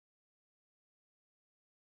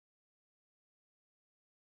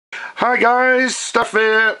Hi guys, Steph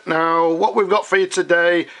here. Now what we've got for you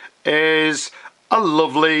today is a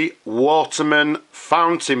lovely Waterman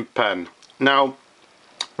fountain pen. Now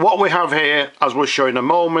what we have here, as we'll show in a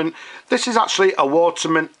moment, this is actually a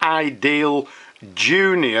Waterman Ideal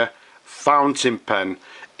Junior fountain pen.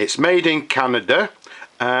 It's made in Canada,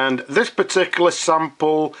 and this particular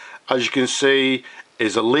sample, as you can see,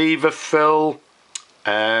 is a lever fill.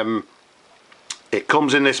 It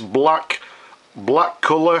comes in this black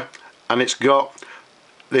colour, and it's got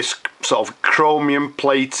this sort of chromium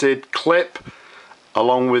plated clip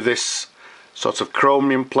along with this sort of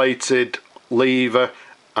chromium plated lever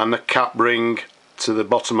and the cap ring to the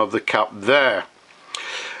bottom of the cap there.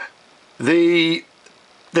 The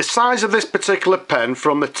size of this particular pen,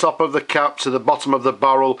 from the top of the cap to the bottom of the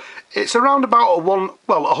barrel, it's around about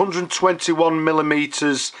 121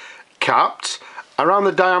 millimeters capped. Around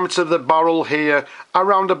the diameter of the barrel here,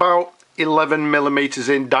 around about 11 millimeters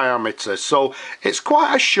in diameter. So it's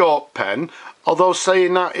quite a short pen, although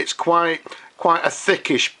saying that, it's quite a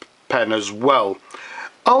thickish pen as well.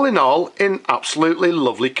 All in all, in absolutely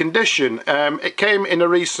lovely condition. It came in a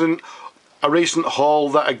recent haul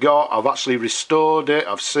that I got. I've actually restored it,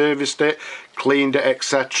 I've serviced it, cleaned it,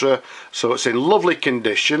 etc. So it's in lovely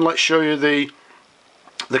condition. Let's show you the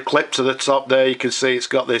clip to the top there. You can see it's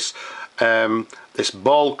got this this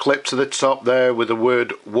ball clip to the top there with the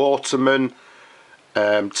word Waterman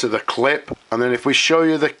to the clip. And then if we show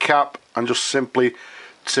you the cap and just simply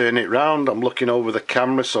turn it round, I'm looking over the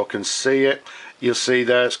camera so I can see it, you'll see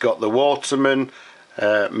there it's got the Waterman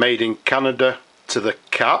made in Canada to the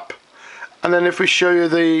cap. And then if we show you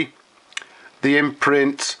the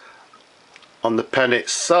imprint on the pen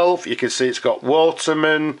itself, you can see it's got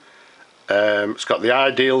Waterman, it's got the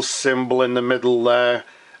Ideal symbol in the middle there,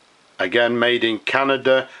 again made in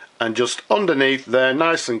Canada, and just underneath there,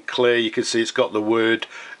 nice and clear, you can see it's got the word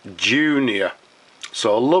Junior.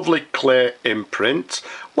 So a lovely clear imprint.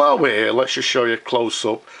 While we're here, let's just show you a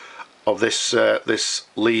close-up of this this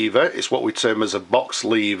lever. It's what we term as a box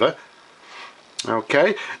lever.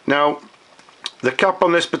 Okay, now the cap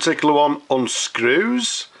on this particular one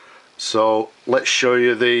unscrews, so let's show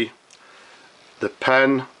you the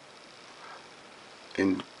pen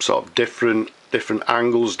in sort of different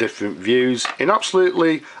angles, different views, in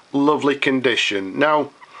absolutely lovely condition.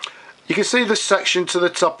 Now you can see the section to the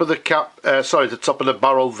top of the cap, the top of the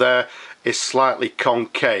barrel there is slightly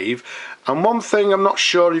concave, and one thing I'm not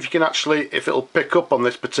sure if you can actually, if it'll pick up on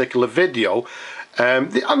this particular video,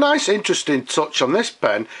 a nice interesting touch on this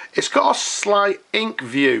pen, it's got a slight ink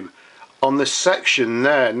view on this section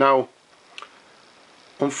there. Now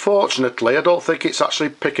unfortunately I don't think it's actually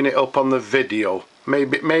picking it up on the video.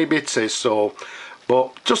 Maybe it is so,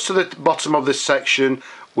 but just to the bottom of this section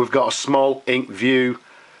we've got a small ink view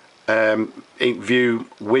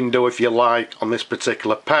window, if you like, on this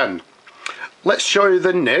particular pen. Let's show you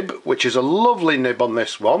the nib, which is a lovely nib on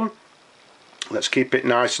this one. Let's keep it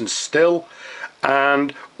nice and still.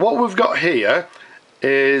 And what we've got here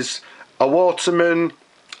is a Waterman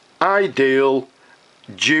Ideal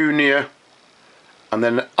Junior, and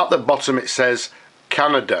then at the bottom it says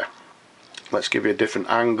Canada. Let's give you a different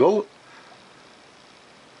angle.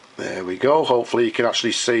 There we go. Hopefully you can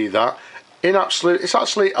actually see that. It's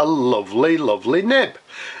actually a lovely nib.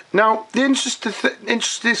 Now the interesting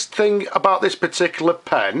thing about this particular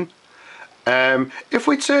pen, if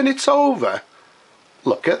we turn it over,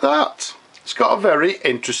 look at that. It's got a very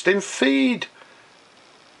interesting feed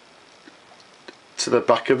to the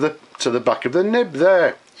back of the nib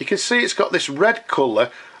there. You can see it's got this red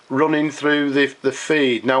colour running through the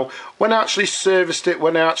feed. Now when I actually serviced it,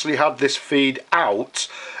 when I actually had this feed out,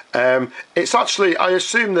 it's actually, I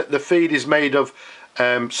assume that the feed is made of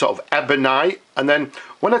sort of ebonite, and then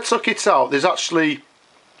when I took it out there's actually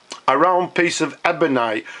a round piece of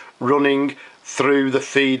ebonite running through the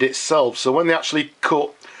feed itself. So when they actually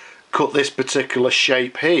cut this particular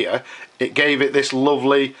shape here, it gave it this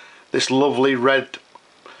lovely red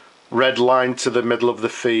line to the middle of the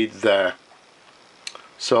feed there.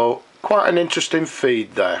 So quite an interesting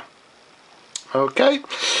feed there. Okay,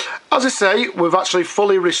 as I say, we've actually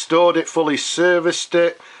fully restored it, fully serviced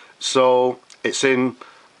it, so it's in,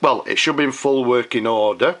 well, it should be in full working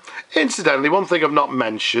order. Incidentally, one thing I've not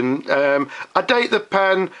mentioned, I date the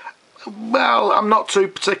pen, well, I'm not too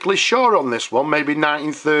particularly sure on this one, maybe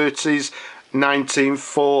 1930s,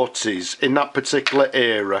 1940s, in that particular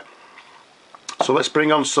era. So let's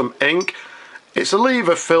bring on some ink. It's a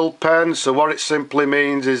lever fill pen, so what it simply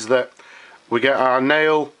means is that we get our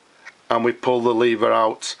nail and we pull the lever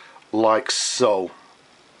out like so.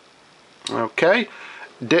 Okay,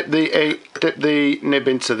 dip the nib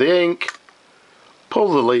into the ink,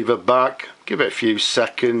 pull the lever back, give it a few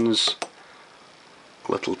seconds,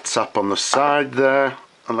 a little tap on the side there,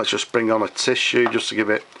 and let's just bring on a tissue just to give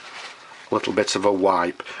it a little bit of a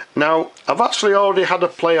wipe. Now I've actually already had a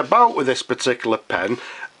play about with this particular pen,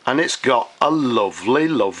 and it's got a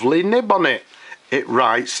lovely nib on it. It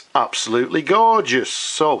writes absolutely gorgeous.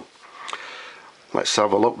 So let's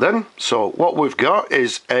have a look then. So what we've got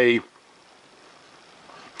is a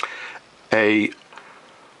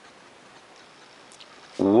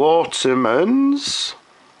Watermans.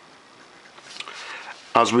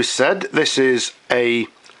 As we said, this is an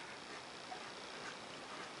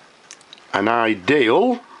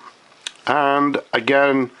Ideal, and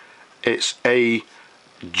again it's a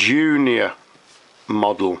junior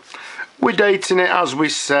model. We're dating it, as we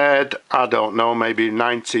said, I don't know, maybe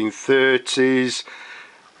 1930s,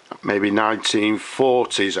 maybe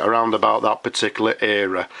 1940s, around about that particular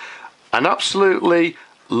era. An absolutely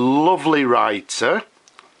lovely writer.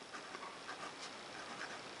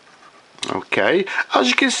 Okay, as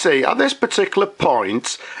you can see, at this particular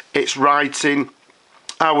point it's writing,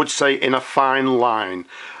 I would say, in a fine line,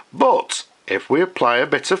 but if we apply a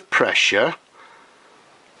bit of pressure,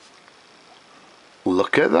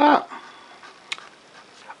 look at that.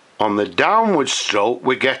 On the downward stroke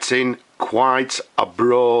we're getting quite a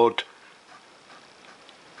broad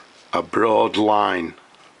line.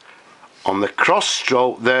 On the cross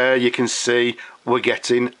stroke there you can see we're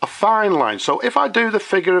getting a fine line. So if I do the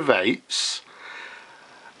figure of eights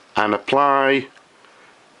and apply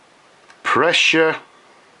pressure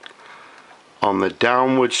on the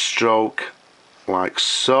downward stroke like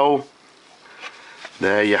so,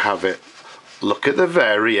 there you have it. Look at the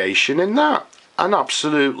variation in that. An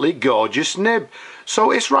absolutely gorgeous nib. So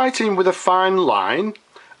it's writing with a fine line,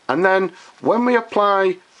 and then when we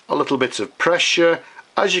apply a little bit of pressure,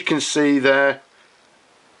 as you can see there,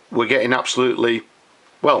 we're getting absolutely,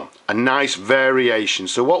 well, a nice variation.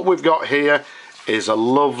 So what we've got here is a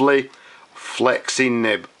lovely flexi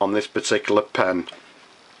nib on this particular pen.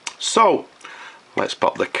 So let's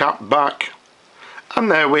pop the cap back,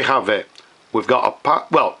 and there we have it. We've got I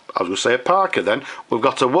was going to say a Parker then. We've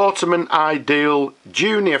got a Watermans Ideal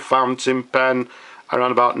Junior fountain pen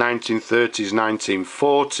around about 1930s,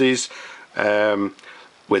 1940s,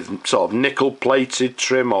 with sort of nickel plated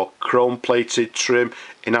trim or chrome plated trim,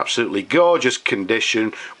 in absolutely gorgeous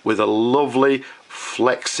condition with a lovely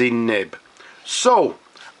flexi nib. So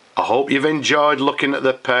I hope you've enjoyed looking at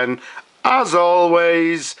the pen, as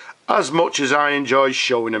always, as much as I enjoy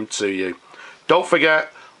showing them to you. Don't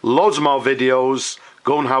forget, loads more videos.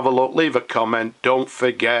 Go and have a look, leave a comment. Don't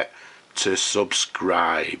forget to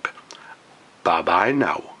subscribe. Bye bye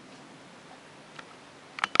now.